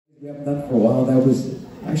We haven't done for a while. That was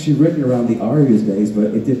actually written around the Arias days,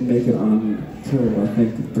 but it didn't make it on till, I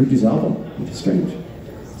think, Bridges' album, which is strange.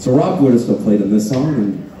 So Rob would have still played in this song,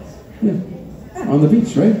 and yeah, on the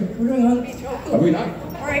beach, right? We're doing on the beach. Oh, cool. Are we not?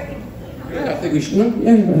 All right. Yeah, I think we should. No?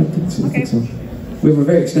 Yeah, I think so. We have a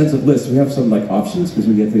very extensive list. We have some like options because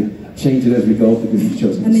we get to change it as we go because we've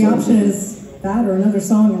chosen. And the option is that or another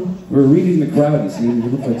song. We're reading the crowd. You see, we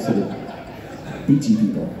look like sort of beachy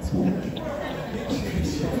people. So.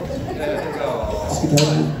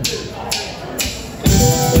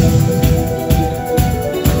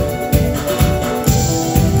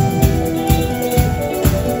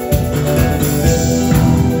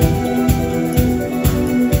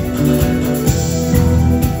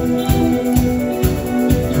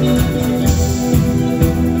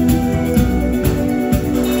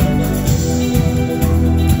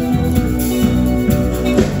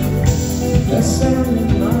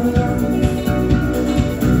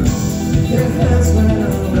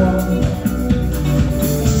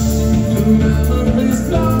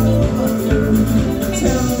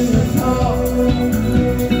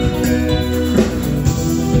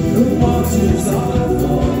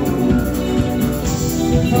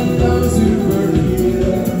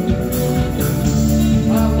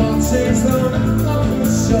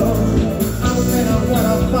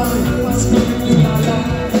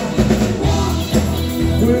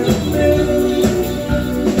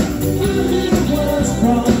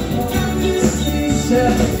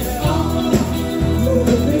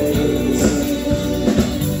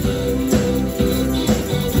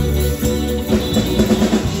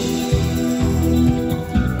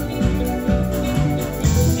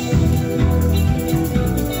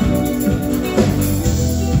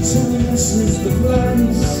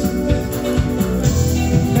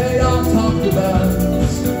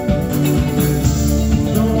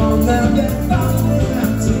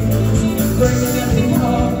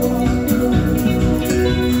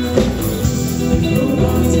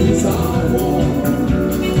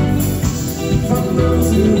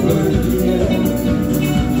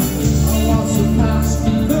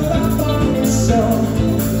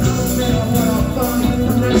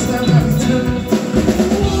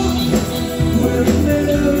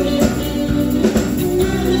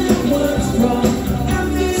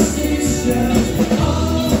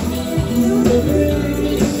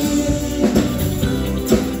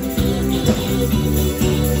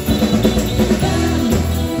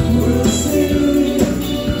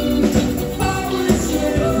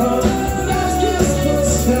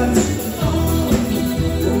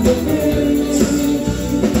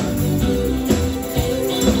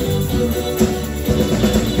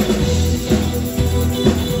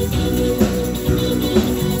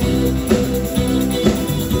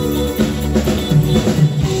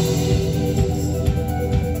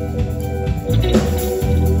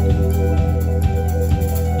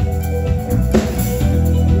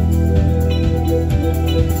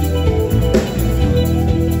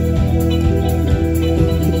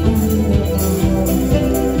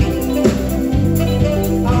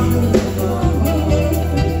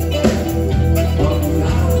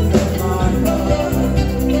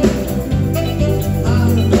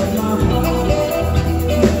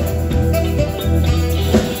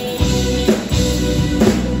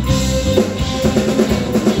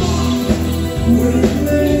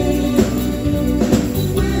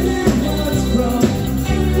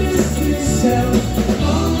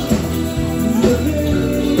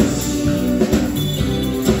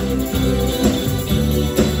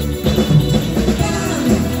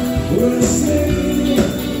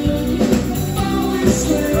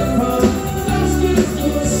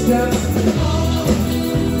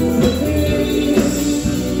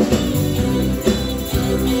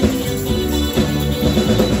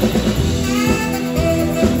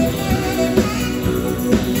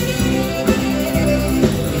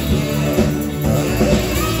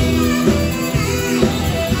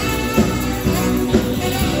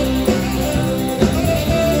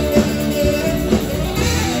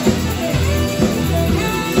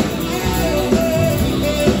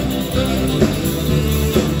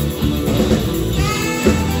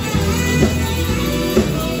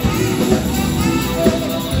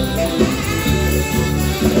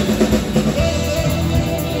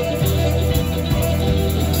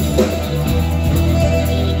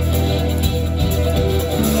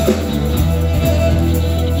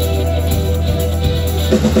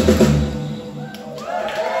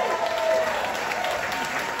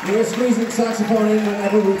 We're squeezing saxophone in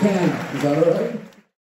whenever we can. Is that all right?